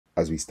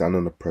As we stand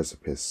on the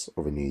precipice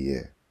of a new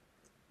year,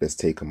 let's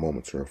take a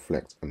moment to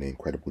reflect on the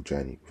incredible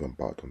journey we've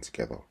embarked on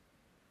together.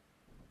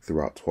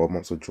 Throughout 12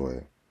 months of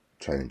joy,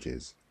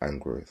 challenges, and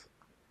growth,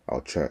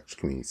 our church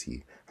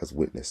community has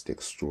witnessed the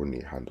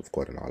extraordinary hand of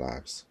God in our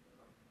lives.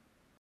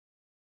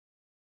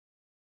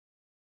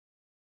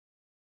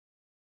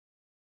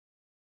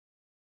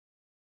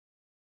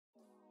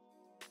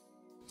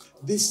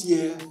 This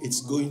year,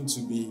 it's going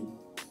to be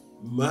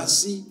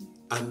mercy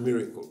and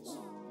miracles.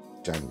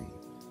 January,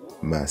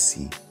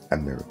 mercy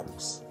and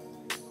miracles.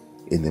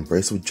 In the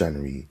embrace of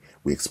January,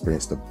 we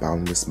experienced the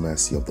boundless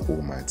mercy of the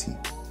Almighty.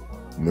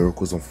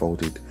 Miracles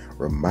unfolded,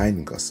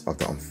 reminding us of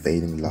the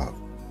unfailing love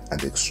and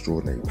the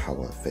extraordinary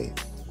power of faith.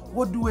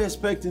 What do we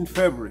expect in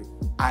February?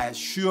 I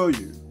assure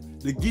you,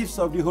 the gifts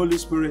of the Holy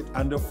Spirit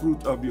and the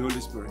fruit of the Holy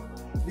Spirit.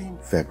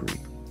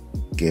 February,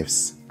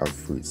 gifts and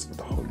fruits of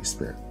the Holy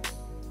Spirit.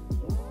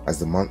 As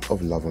the month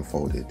of love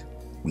unfolded,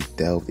 we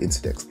delved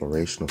into the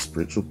exploration of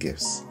spiritual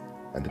gifts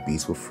and the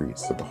beautiful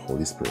fruits that the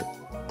Holy Spirit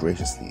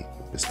graciously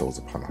bestows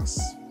upon us.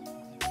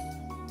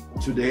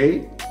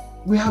 Today,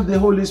 we have the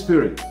Holy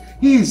Spirit.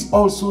 He is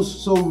also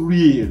so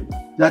real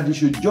that you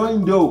should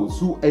join those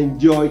who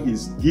enjoy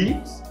His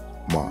gifts.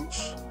 March,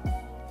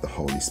 the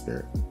Holy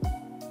Spirit.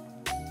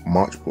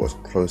 March brought us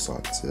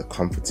closer to the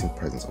comforting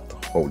presence of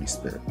the Holy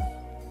Spirit.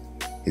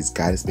 His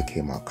guidance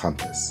became our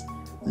compass,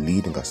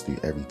 leading us through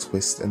every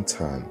twist and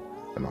turn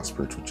on our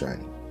spiritual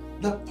journey.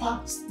 The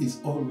past is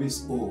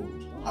always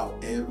old.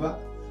 However,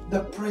 the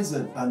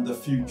present and the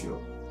future,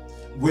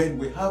 when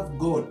we have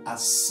God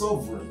as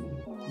sovereign,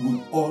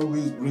 will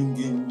always bring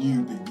in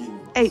new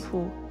beginnings.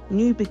 April,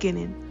 new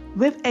beginning.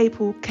 With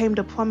April came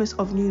the promise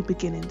of new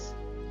beginnings.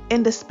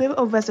 In the spirit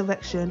of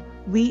resurrection,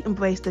 we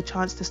embrace the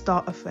chance to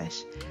start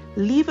afresh,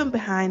 leaving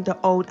behind the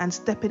old and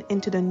stepping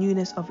into the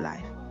newness of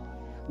life.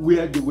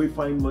 Where do we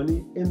find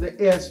money? In the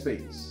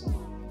airspace,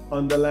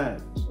 on the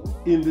land,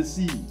 in the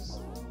seas,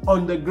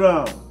 on the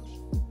ground.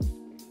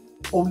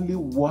 Only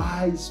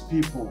wise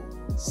people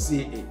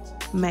see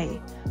it. May,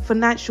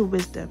 financial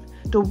wisdom.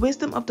 The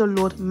wisdom of the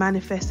Lord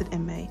manifested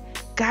in May,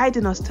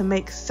 guiding us to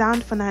make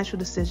sound financial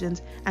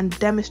decisions and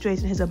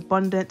demonstrating His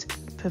abundant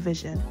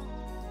provision.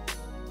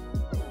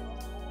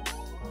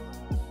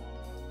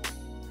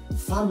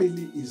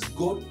 Family is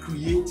God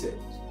created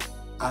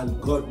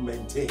and God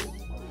maintained,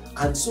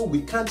 and so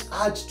we can't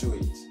add to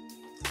it.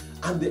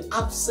 And the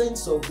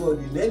absence of God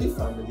in any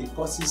family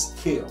causes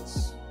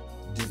chaos,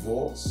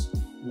 divorce,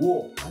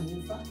 war, and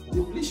in fact,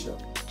 depletion.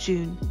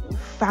 June,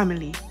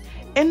 family.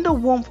 In the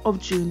warmth of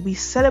June, we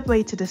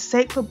celebrated the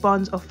sacred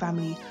bonds of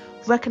family,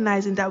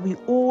 recognizing that we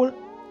all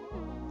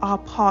are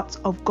parts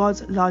of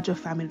God's larger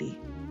family.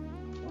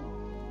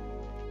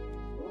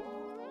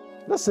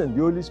 Listen,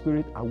 the Holy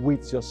Spirit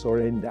awaits your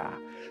surrender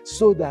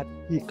so that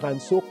He can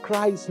sow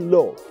Christ's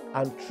love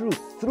and truth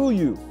through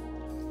you.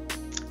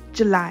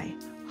 July,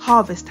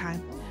 harvest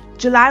time.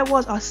 July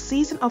was our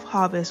season of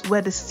harvest,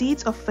 where the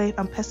seeds of faith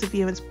and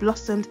perseverance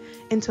blossomed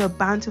into a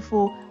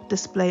bountiful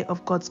display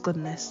of God's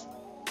goodness.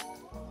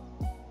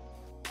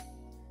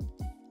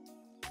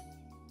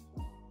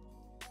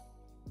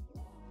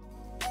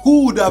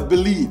 Who would have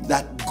believed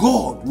that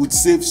God would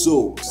save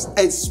souls,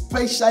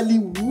 especially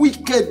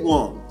wicked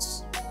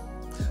ones?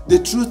 The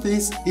truth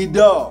is, He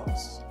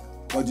does,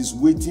 but He's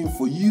waiting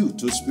for you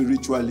to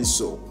spiritually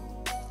sow.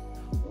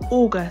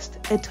 August,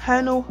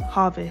 eternal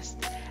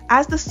harvest.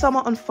 As the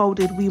summer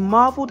unfolded, we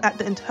marveled at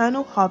the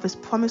eternal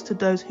harvest promised to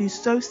those who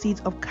sow seeds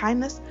of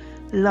kindness,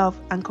 love,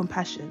 and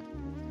compassion.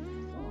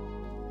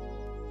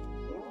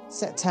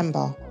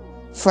 September,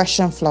 fresh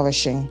and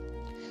flourishing.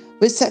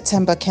 With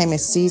September came a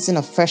season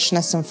of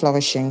freshness and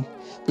flourishing.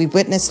 We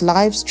witnessed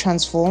lives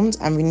transformed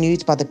and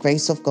renewed by the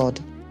grace of God.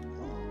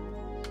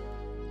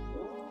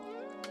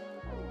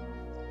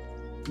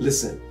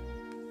 Listen,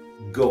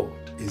 God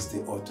is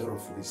the author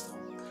of wisdom.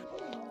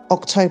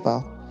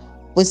 October,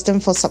 wisdom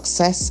for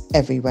success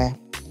everywhere.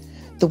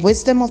 The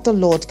wisdom of the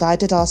Lord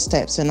guided our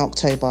steps in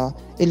October,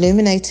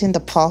 illuminating the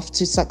path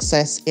to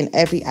success in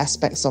every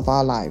aspect of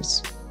our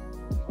lives.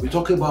 We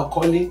talk about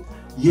calling.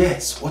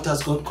 Yes, what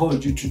has God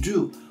called you to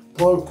do?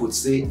 Paul could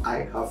say, I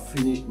have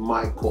finished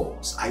my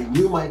course. I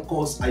knew my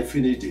course, I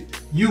finished it.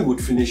 You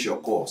would finish your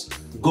course.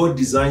 God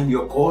designed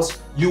your course,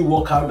 you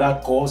work out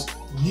that course,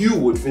 you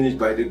would finish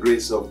by the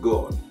grace of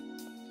God.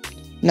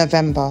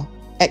 November,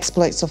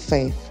 exploits of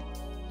faith.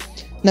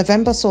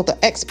 November saw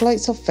the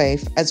exploits of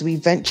faith as we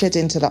ventured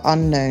into the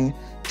unknown,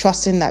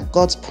 trusting that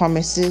God's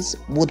promises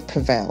would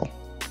prevail.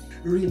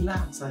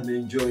 Relax and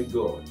enjoy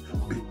God,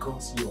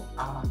 because your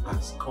hour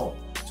has come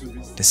to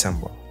receive.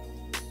 December.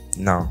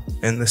 Now,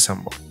 in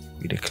December,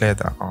 we declare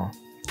that our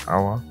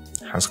hour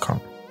has come.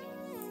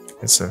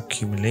 It's an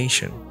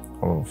accumulation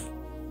of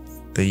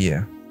the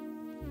year,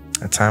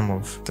 a time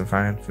of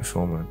divine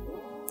fulfillment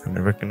and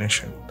the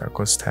recognition that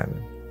God's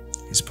timing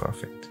is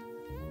perfect.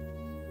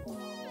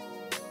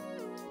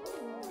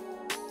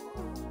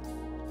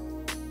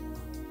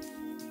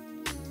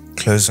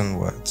 Closing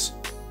words.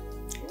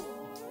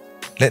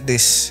 Let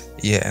this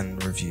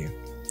year-end review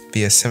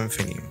be a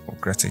symphony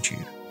of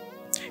gratitude.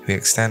 We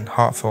extend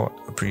heartfelt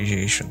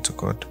appreciation to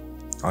God,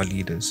 our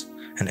leaders,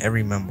 and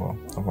every member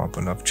of our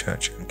beloved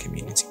church and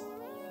community.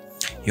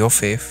 Your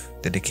faith,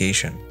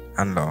 dedication,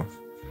 and love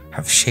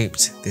have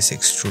shaped this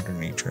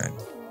extraordinary journey.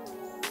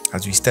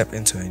 As we step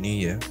into a new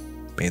year,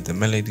 may the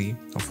melody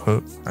of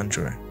hope and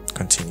joy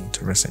continue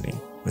to resonate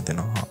within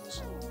our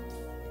hearts.